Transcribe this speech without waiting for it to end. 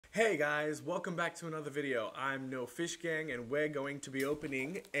Hey guys, welcome back to another video. I'm No Fish Gang and we're going to be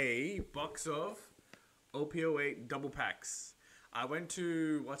opening a box of OP08 double packs. I went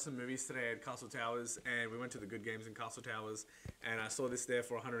to watch some movies today at Castle Towers and we went to the Good Games in Castle Towers and I saw this there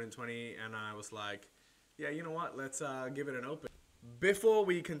for 120 and I was like, yeah, you know what, let's give it an open. Before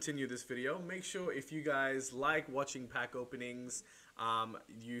we continue this video, make sure if you guys like watching pack openings,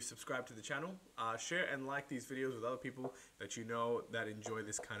 you subscribe to the channel, share and like these videos with other people that you know that enjoy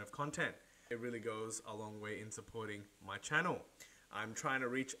this kind of content. It really goes a long way in supporting my channel. I'm trying to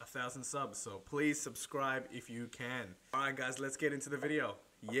reach 1,000 subs, so please subscribe if you can. Alright guys, let's get into the video.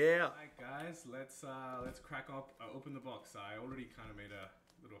 Yeah! Alright guys, let's crack up, open the box. I already kind of made a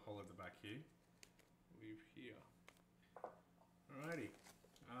little hole at the back here. Leave here. Alrighty.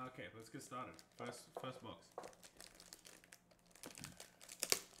 Okay, let's get started. First box.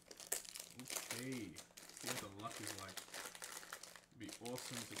 Okay. See what the luck is like. It'd be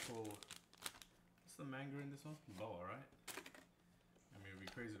awesome to pull. What's the manga in this one? Boa, right? I mean, it'd be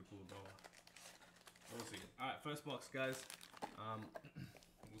crazy to pull a boa. We'll see. Alright, first box, guys.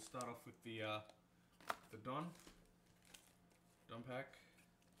 We'll start off with the Don pack.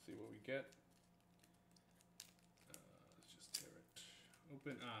 See what we get.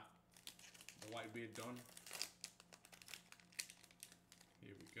 Open, the Whitebeard Don.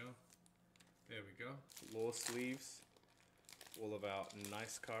 Here we go. There we go. Lore sleeves. All of our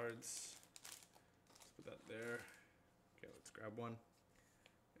nice cards. Let's put that there. Okay, let's grab one.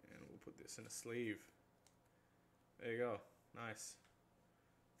 And we'll put this in a sleeve. There you go. Nice.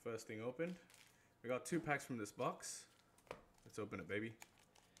 First thing opened. We got 2 packs from this box. Let's open it, baby.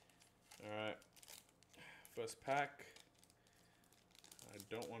 Alright. First pack. I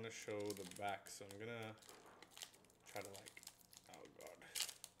don't want to show the back, so I'm gonna try to oh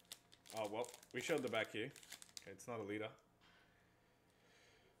god. Oh well, we showed the back here. Okay, it's not a leader.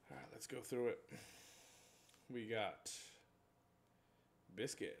 Alright, let's go through it. We got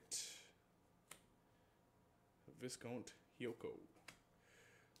Biscuit, Viscount Hyoko.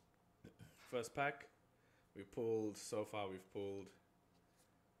 First pack, so far we've pulled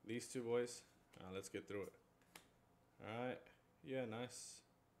these 2 boys. Let's get through it. Alright. Yeah, nice.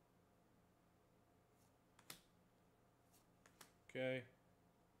 Okay.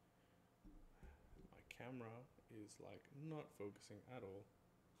 My camera is not focusing at all.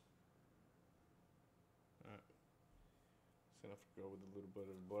 Alright. Just gonna have to go with a little bit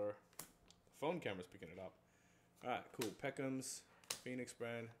of blur. The phone camera's picking it up. Alright, cool. Peckham's, Phoenix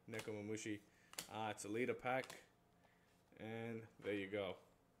brand, Nekomamushi. It's a leader pack. And there you go.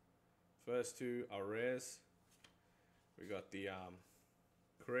 First 2 are rares. We got the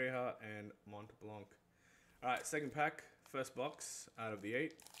Correja and Mont Blanc. Alright, second pack, first box out of the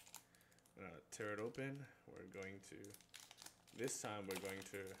 8. I'm gonna tear it open. This time we're going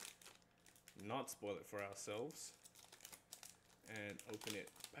to not spoil it for ourselves. And open it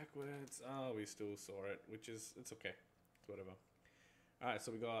backwards. Oh, we still saw it, it's okay. It's whatever. Alright,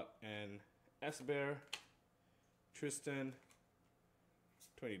 so we got an S-Bear, Tristan,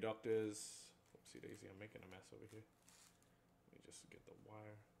 20 Doctors. Oopsie daisy, I'm making a mess over here. Let me just get the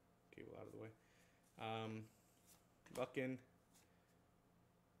wire cable out of the way. Buckin.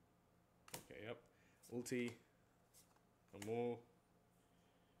 Okay, yep. Ulti. Amu.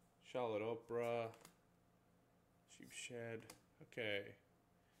 Charlotte Opera. Sheep Shed. Okay.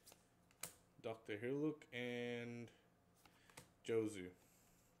 Dr. Hirluk and Jozu.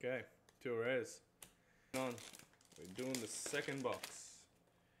 Okay, 2 rares. On. We're doing the second box.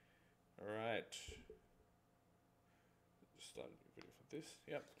 Alright. Started a video for this.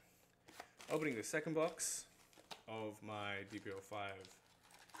 Yep. Opening the second box of my DB05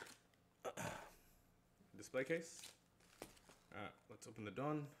 display case. Alright, let's open the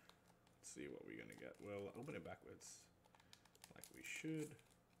Don. Let's see what we're gonna get. We'll open it backwards like we should.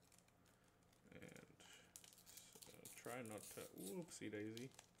 And try not to. Whoopsie daisy.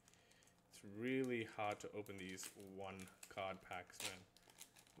 It's really hard to open these 1 card packs,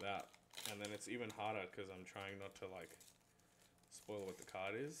 man. And then it's even harder because I'm trying not to spoil what the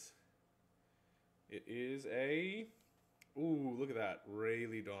card is. It is a... Ooh, look at that.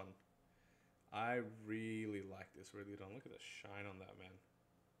 Rayleigh Don. I really like this Rayleigh Don. Look at the shine on that, man.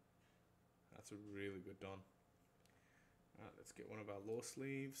 That's a really good Don. Alright, let's get one of our lore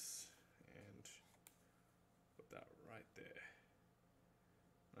sleeves and put that right there.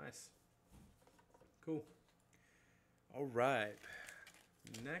 Nice. Cool. Alright.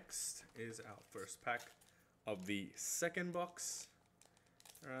 Next is our first pack of the second box.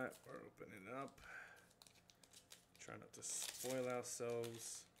 Alright, we're opening it up. Try not to spoil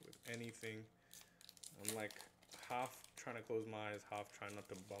ourselves with anything. I'm half trying to close my eyes, half trying not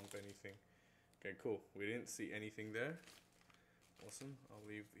to bump anything. Okay, cool. We didn't see anything there. Awesome. I'll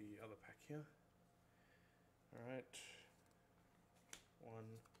leave the other pack here. All right. 1,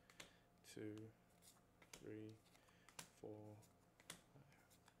 2, 3, 4,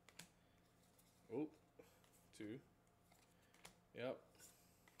 5. Oh, 2. Yep.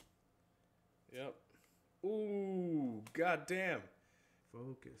 Yep. Ooh, goddamn.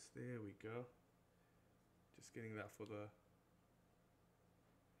 Focus. There we go. Just getting that for the...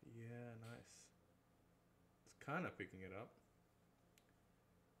 Yeah, nice. It's kind of picking it up.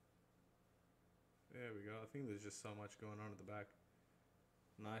 There we go. I think there's just so much going on at the back.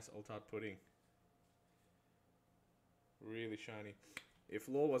 Nice alt-art pudding. Really shiny. If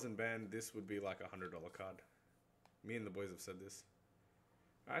Law wasn't banned, this would be like a $100 card. Me and the boys have said this.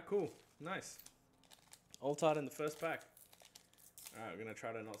 Alright, cool. Nice. Alt-art in the first pack. Alright, we're going to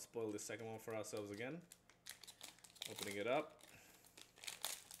try to not spoil this second one for ourselves again. Opening it up.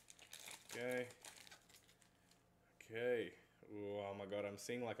 Okay. Okay. Ooh, oh my god, I'm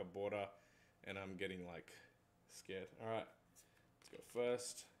seeing like a border and I'm getting like scared. Alright. Let's go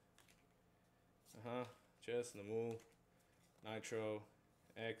first. Chess, Namul, Nitro,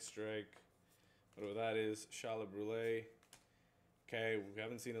 X, Drake. Whatever that is. Charlotte Brule. Okay, we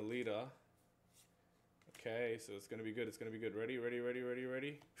haven't seen a leader. Okay, so it's gonna be good. It's gonna be good. Ready, ready, ready, ready,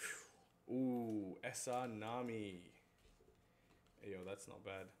 ready. Ooh, SR Nami. Hey, yo, that's not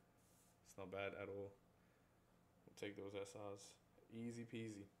bad. It's not bad at all. We'll take those SRs. Easy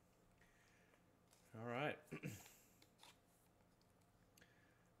peasy. Alright.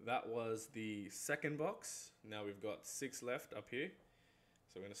 That was the second box. Now we've got 6 left up here.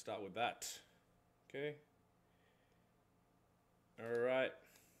 So we're going to start with that. Okay. Alright.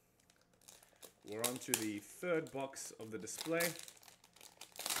 We're on to the third box of the display.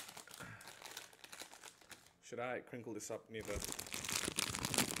 Should I crinkle this up near the...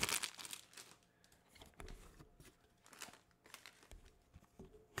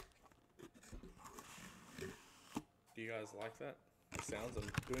 Do you guys like that? The sounds? I'm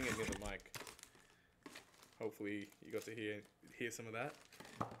doing it near the mic. Hopefully you got to hear some of that.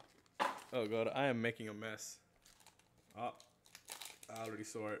 Oh god, I am making a mess. Oh, I already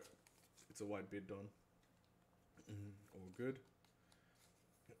saw it. It's a white bid, Don. All good.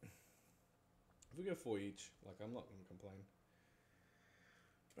 If we go 4 each, like I'm not gonna complain.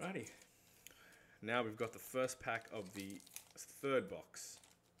 Righty. Now we've got the first pack of the third box.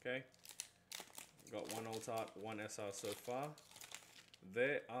 Okay. We've got 1 alt-art, 1 SR so far.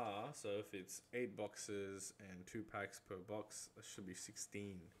 There are, so if it's 8 boxes and 2 packs per box, that should be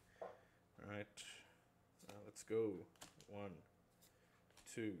 16. Alright, let's go. 1,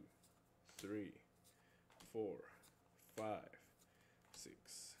 2, 3, 4, 5,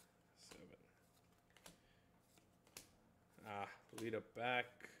 6, 7. Leader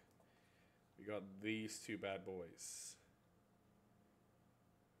back. We got these 2 bad boys.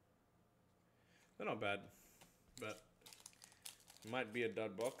 They're not bad, but might be a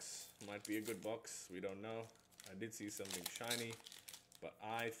dud box, might be a good box, we don't know. I did see something shiny, but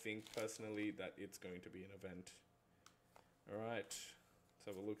I think personally that it's going to be an event. Alright, let's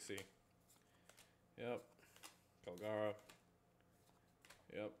have a look-see. Yep, Kalgara.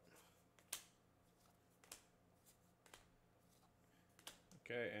 Yep.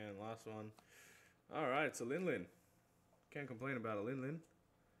 Okay, and last one. Alright, it's a Lin. Can't complain about a Lin.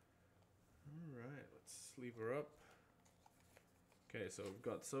 Alright, let's sleeve her up. Okay, so we've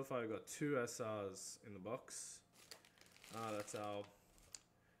got, so far we've got 2 SRs in the box. That's our,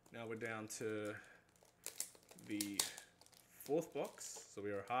 now we're down to the 4th box. So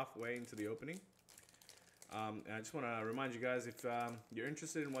we are halfway into the opening. And I just want to remind you guys, if you're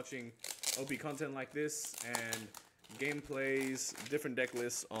interested in watching OP content like this and gameplays, different deck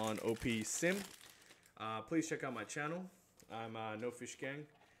lists on OP Sim, please check out my channel. I'm No Fish Gang,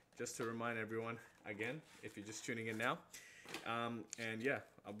 just to remind everyone again, if you're just tuning in now. And yeah,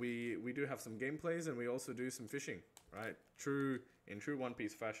 we do have some gameplays and we also do some fishing, right? In true One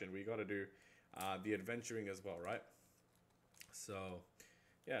Piece fashion, we got to do the adventuring as well, right? So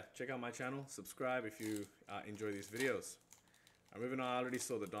yeah, check out my channel, subscribe if you enjoy these videos. Moving on, I already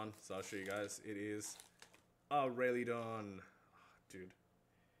saw the Don, so I'll show you guys. It is a Raylidon. Dude,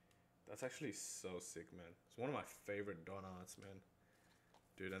 that's actually so sick, man. It's one of my favorite Don arts, man.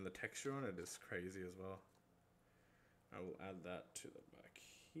 Dude, and the texture on it is crazy as well. I will add that to the back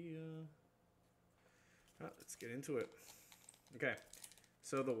here. Let's get into it. Okay,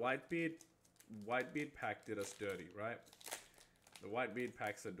 so the Whitebeard pack did us dirty, right? The Whitebeard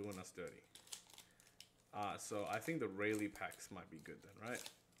packs are doing us dirty. So I think the Rayleigh packs might be good then, right?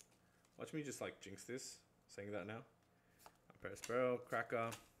 Watch me just like jinx this. saying that now. Perospero, Cracker,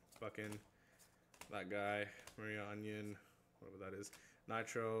 fucking that guy, Maria Onion, whatever that is.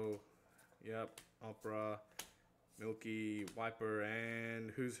 Nitro, yep, Opera, Milky, Wiper,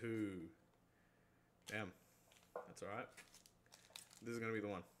 and Who's Who. Damn, that's alright. This is gonna be the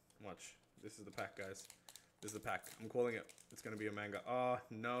one. Watch. This is the pack, guys. This is the pack. I'm calling it. It's gonna be a manga. Oh,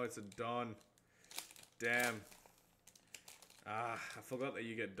 no, it's a Don. Damn. Ah, I forgot that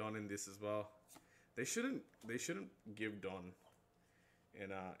you get Don in this as well. They shouldn't give Don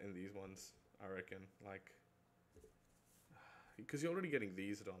in these ones, I reckon. Like, because you're already getting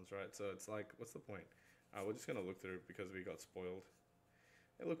these Dons, right? So it's like, what's the point? We're just gonna look through because we got spoiled.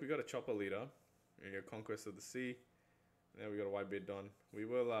 Hey, look, we got a Chopper Leader. We got Conquest of the Sea. And then we got a Whitebeard Don. We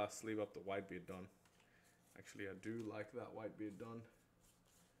will sleeve up the Whitebeard Don. Actually, I do like that Whitebeard Don.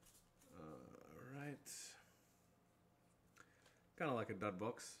 Alright. Kind of like a dud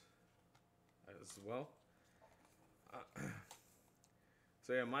box as well.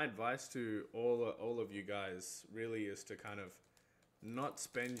 So yeah, my advice to all of you guys really is to kind of not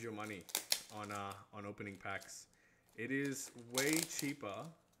spend your money on opening packs. It is way cheaper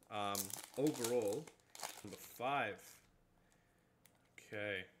overall. Number 5.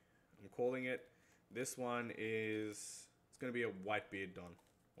 Okay, I'm calling it. This one is, it's gonna be a Whitebeard Don.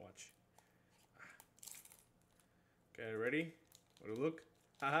 Watch. Okay, ready? What do you look?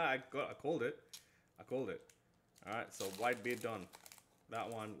 Haha, I called it. I called it. All right, so Whitebeard Don. That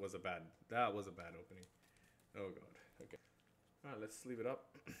one was a bad. That was a bad opening. Oh god. Okay. All right, let's sleeve it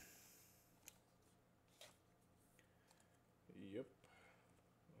up. Yep.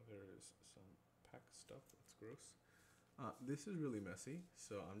 Oh, there is some pack stuff. That's gross. This is really messy,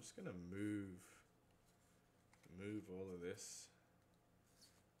 so I'm just gonna move all of this.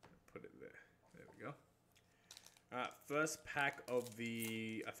 Put it there. There we go. Alright, first pack of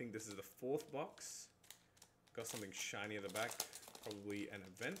the, I think this is the 4th box. Got something shiny at the back, probably an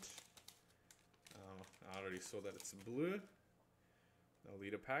event. I already saw that it's blue. No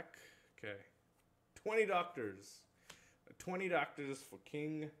leader pack. Okay. 20 doctors. 20 doctors for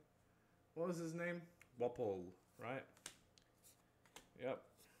King. What was his name? Wapol, right? Yep.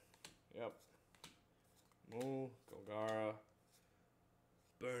 Yep. Mu, Golgara,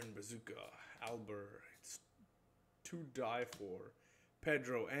 Burn Bazooka, Albert. It's to die for.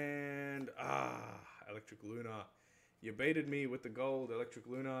 Pedro and Electric Luna. You baited me with the gold, Electric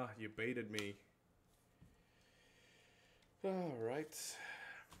Luna. You baited me. Alright.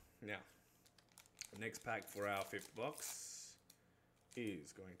 Now, the next pack for our 5th box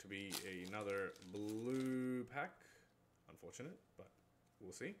is going to be another blue pack. Unfortunate, but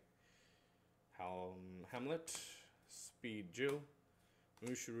we'll see. Hamlet, Speed Jill,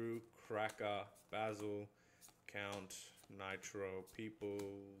 Mushuru, Cracker, Basil, Count, Nitro,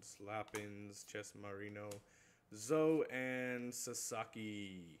 Peoples, Lapins, Chess Marino, Zoe, and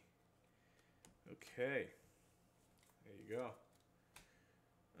Sasaki. Okay. There you go.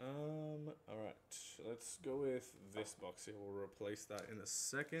 Alright. Let's go with this box here. We'll replace that in a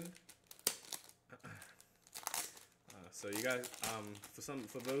second. So you guys,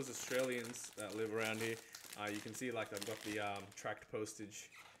 for those Australians that live around here, you can see like I've got the tracked postage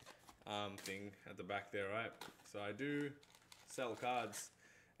thing at the back there, right? So I do sell cards,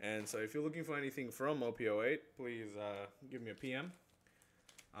 and so if you're looking for anything from OP08, please give me a PM.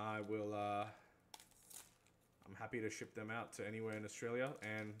 I will. I'm happy to ship them out to anywhere in Australia,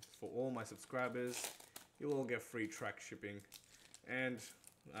 and for all my subscribers, you'll all get free track shipping, and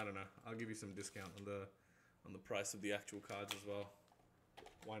I don't know, I'll give you some discount on the price of the actual cards as well.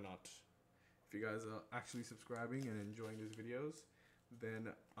 Why not? If you guys are actually subscribing and enjoying these videos, then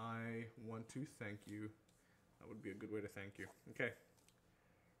I want to thank you. That would be a good way to thank you. Okay.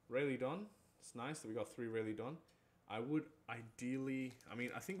 Rayleigh Don. It's nice that we got 3 Rayleigh Don. I would ideally, I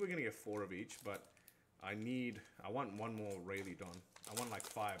mean, I think we're gonna get 4 of each, but I want 1 more Rayleigh Don. I want like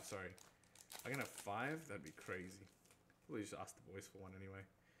 5, sorry. If I can have 5, that'd be crazy. Probably just ask the boys for 1 anyway.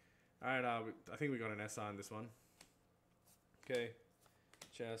 Alright, I think we got an SR on this one. Okay.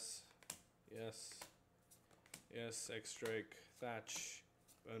 Chess. Yes. Yes, X-Drake. Thatch.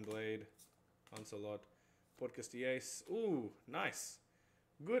 Burnblade. Onslaught. Port Castillace. Ooh, nice.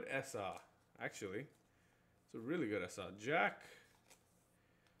 Good SR, actually. It's a really good SR. Jack.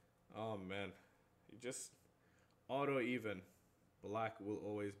 Oh, man. You just... Auto even. Black will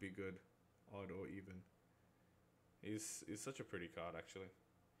always be good. Auto even. He's such a pretty card, actually.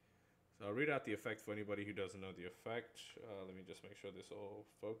 So I'll read out the effect for anybody who doesn't know the effect. Let me just make sure this all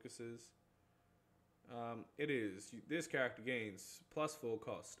focuses. It is, this character gains +4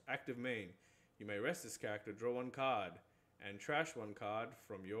 cost. Active main. You may rest this character, draw 1 card, and trash one card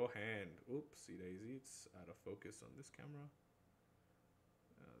from your hand. Oopsie daisy, it's out of focus on this camera.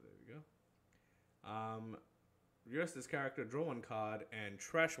 There we go. Reverse this character, draw one card, and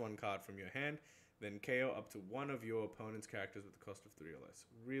trash one card from your hand. Then KO up to one of your opponent's characters with the cost of 3 or less.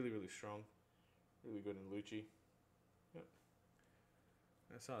 Really, really strong. Really good in Lucci. Yep.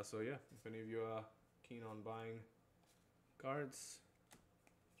 That's all. So yeah, if any of you are keen on buying cards,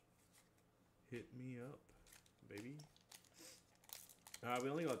 hit me up, baby. We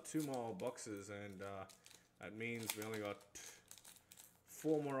only got 2 more boxes, and that means we only got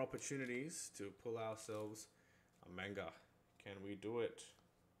 4 more opportunities to pull ourselves a manga. Can we do it?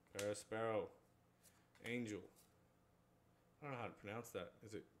 Sparrow, Angel. I don't know how to pronounce that.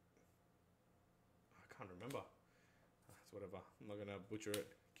 Is it? I can't remember. It's whatever. I'm not gonna butcher it.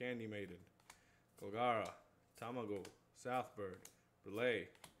 Candy Maiden, Golgara, Tamago, Southbird, Relay,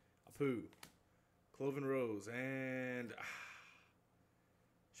 Apu, Cloven Rose, and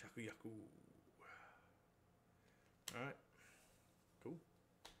Shakuyaku. Alright. Cool.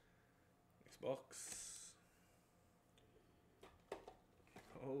 Next box.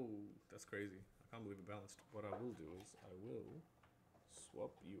 Oh, that's crazy. I can't believe it balanced. What I will do is I will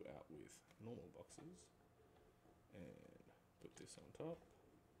swap you out with normal boxes and put this on top.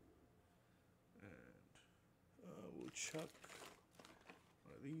 And we'll chuck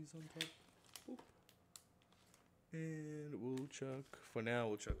one of these on top. Boop. And we'll chuck, for now,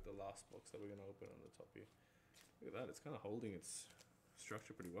 we'll chuck the last box that we're going to open on the top here. Look at that, it's kind of holding its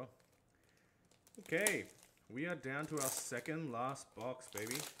structure pretty well. Okay, we are down to our second last box,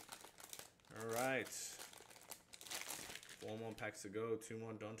 baby. Alright. 4 more packs to go, 2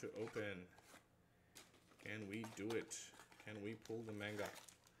 more done to open. Can we do it? Can we pull the manga?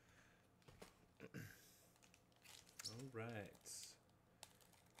 Alright.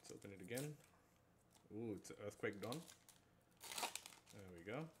 Let's open it again. Ooh, it's an Earthquake Dawn. There we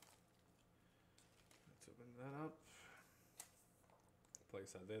go. Let's open that up.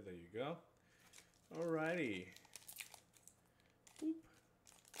 Place that there. There you go. Alrighty. Boop.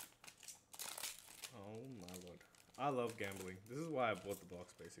 Oh my lord. I love gambling. This is why I bought the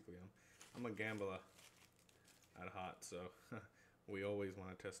box, basically. I'm a gambler at heart, so we always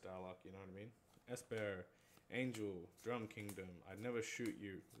want to test our luck, you know what I mean? Esper, Angel, Drum Kingdom, I'd Never Shoot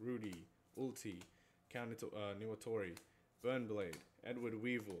You, Rudy, Ulti, Count Niwatori, Burnblade, Edward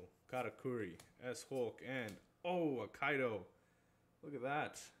Weevil, Katakuri, S-Hawk, and oh, a Kaido. Look at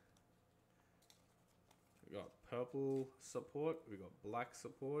that. We got purple support, we got black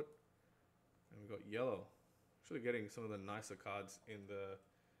support, and we got yellow. Actually getting some of the nicer cards in the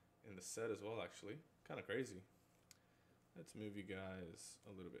set as well, actually. Kind of crazy. Let's move you guys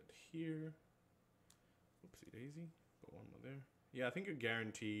a little bit here. Oopsie daisy. Put one more there. Yeah, I think you're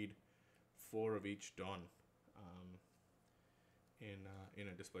guaranteed 4 of each Don in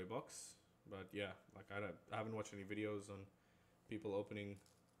a display box. But yeah, like I haven't watched any videos on people opening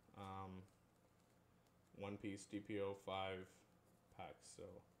One Piece DPO 5 packs, so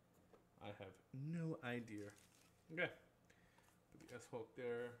I have no idea. Okay, put the S-Hulk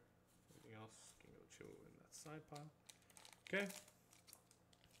there. Everything else can go chill in that side pile. Okay,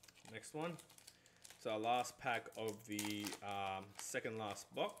 next one. It's our last pack of the second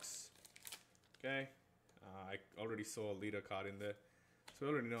last box. Okay, I already saw a leader card in there, so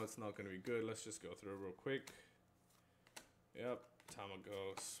we already know it's not going to be good. Let's just go through it real quick. Yep,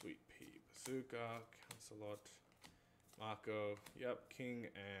 Tamago, Sweet Pea, Bazooka, Cancelot, Marco, yep, King,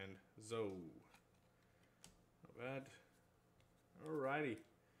 and Zoe. Not bad. Alrighty.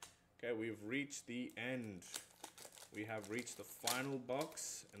 Okay, we've reached the end. We have reached the final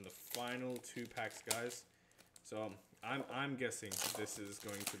box and the final 2 packs, guys. So I'm guessing this is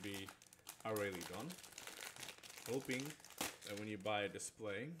going to be a Rayleigh Dawn. Hoping that when you buy a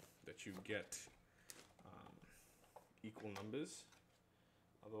display that you get equal numbers.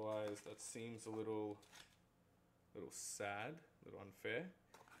 Otherwise, that seems a little sad, a little unfair.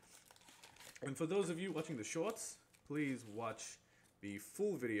 And for those of you watching the shorts, please watch the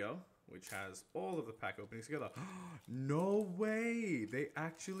full video, which has all of the pack openings together. No way! They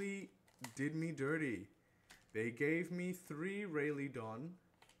actually did me dirty. They gave me 3 Rayleigh Dawn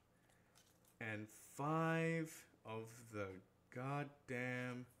and 5 of the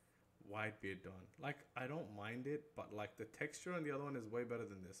goddamn Whitebeard Dawn. Like, I don't mind it, but like the texture on the other one is way better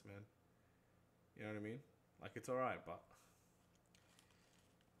than this, man. You know what I mean? Like, it's alright, but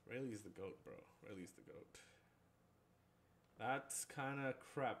Rayleigh's the GOAT, bro. Rayleigh's the GOAT. That's kind of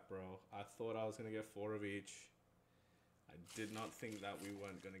crap, bro. I thought I was going to get 4 of each. I did not think that we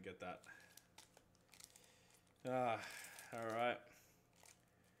weren't going to get that. Alright.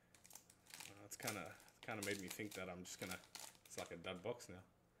 That's kind kind of made me think that I'm just gonna, it's like a dud box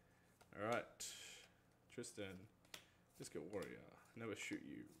now. Alright, Tristan, Biscuit Warrior, Never Shoot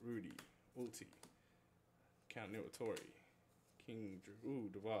You, Rudy, Ulti, Count Niwatori, King Drew,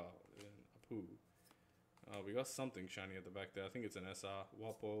 Duval, and Apu. We got something shiny at the back there. I think it's an SR,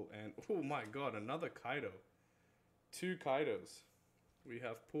 Wapol, and oh my god, another Kaido. 2 Kaidos. We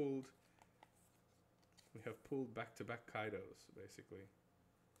have pulled back-to-back Kaidos, basically.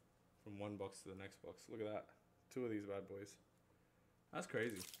 From one box to the next box. Look at that. 2 of these bad boys. That's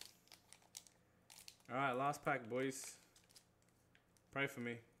crazy. Alright, last pack, boys. Pray for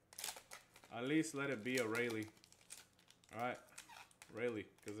me. At least let it be a Rayleigh. Alright. Rayleigh,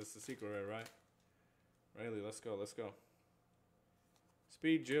 because it's the secret rare, right? Rayleigh, let's go, let's go.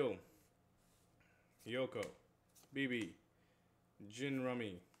 Speed Jill. Yoko. BB. Jin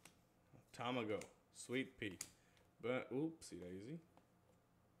Rummy. Tamago. Sweet Pea. Burn. Oopsie daisy.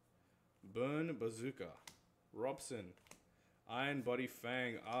 Burn Bazooka. Robson. Iron Body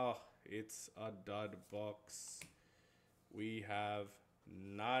Fang. Oh, it's a dud box. We have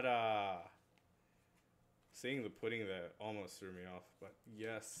nada. Seeing the pudding there almost threw me off, but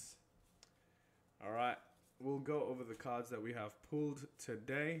yes. Alright, we'll go over the cards that we have pulled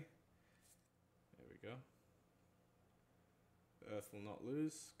today. There we go. Earth Will Not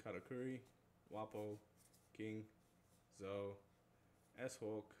Lose, Katakuri, Wapo, King, Zoe,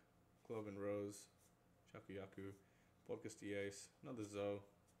 S-Hawk, Cloven Rose, Shakuyaku, Podcast Ace, another Zoe,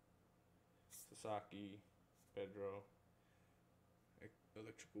 Sasaki, Pedro,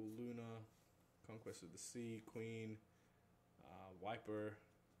 Electrical Luna, Conquest of the Sea, Queen, Wiper.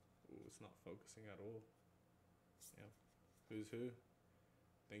 Ooh, it's not focusing at all. Yeah. Who's Who?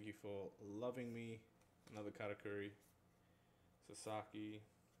 Thank you for loving me. Another Katakuri. Sasaki.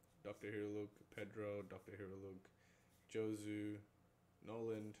 Dr. Hiruluk. Pedro. Dr. Hiruluk. Jozu.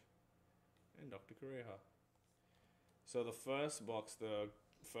 Noland. And Dr. Kureha. So the first box, the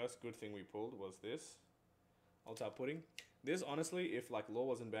first good thing we pulled was this. Altar Pudding. This, honestly, if like Law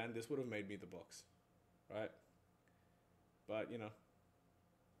wasn't banned, this would have made me the box. Right? But, you know.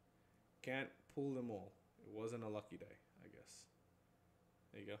 Can't pull them all. It wasn't a lucky day, I guess.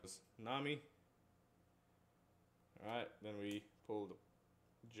 There you go. Nami. Alright, then we pulled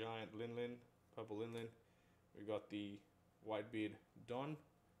Giant Linlin, Purple Linlin. We got the Whitebeard Don.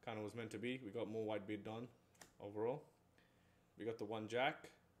 Kind of was meant to be. We got more Whitebeard Don overall. We got the 1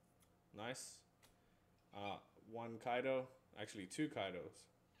 Jack. Nice. 1 Kaido. Actually, 2 Kaidos.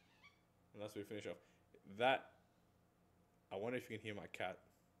 And that's where we finish off. That, I wonder if you can hear my cat.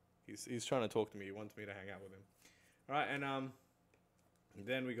 He's trying to talk to me. He wants me to hang out with him. All right, and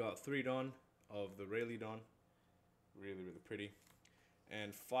then we got 3 Don of the Rayleigh Don. Really, really pretty.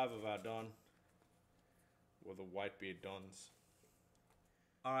 And 5 of our Don were the Whitebeard Dons.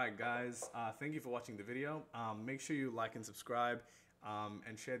 All right, guys. Thank you for watching the video. Make sure you like and subscribe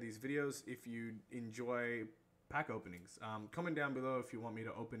and share these videos if you enjoy pack openings. Comment down below if you want me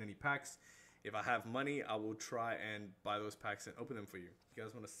to open any packs. If I have money, I will try and buy those packs and open them for you. You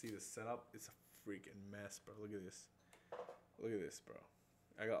guys want to see this setup? It's a freaking mess, bro. Look at this. Look at this, bro.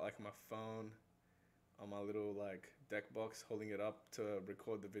 I got like my phone on my little like deck box, holding it up to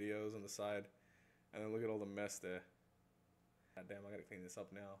record the videos on the side. And then look at all the mess there. God damn, I gotta clean this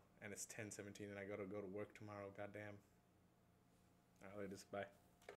up now. And it's 10:17 and I gotta go to work tomorrow. God damn. Alright, later. Bye.